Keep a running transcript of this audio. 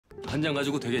한 장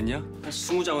가지고 되겠냐? 한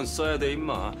 20장은 써야 돼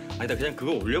임마. 아니다 그냥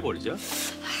그거 올려버리자.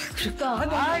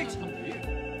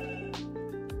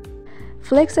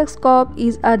 Flexoscope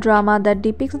is a drama that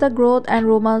depicts the growth and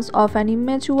romance of an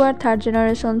immature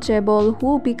third-generation chaebol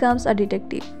who becomes a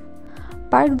detective.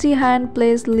 Park Ji-han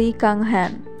plays Lee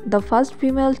Kang-han, the first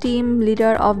female team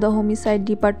leader of the homicide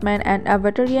department and a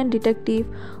veteran detective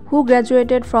who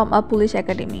graduated from a police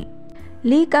academy.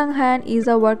 Lee Kang-han is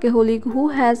a workaholic who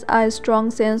has a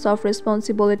strong sense of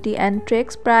responsibility and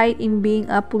takes pride in being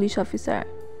a police officer.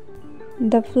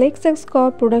 The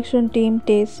Flexoscope production team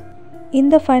tests in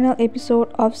the final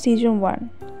episode of Season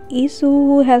 1, Lee-soo,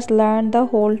 who has learned the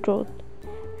whole truth,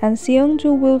 and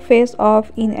Seung-ju will face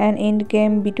off in an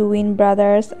endgame between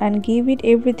brothers and give it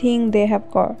everything they have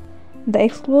got. The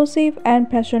explosive and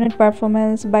passionate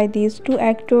performance by these two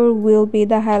actors will be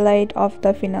the highlight of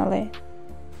the finale.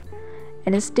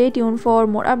 And stay tuned for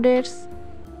more updates.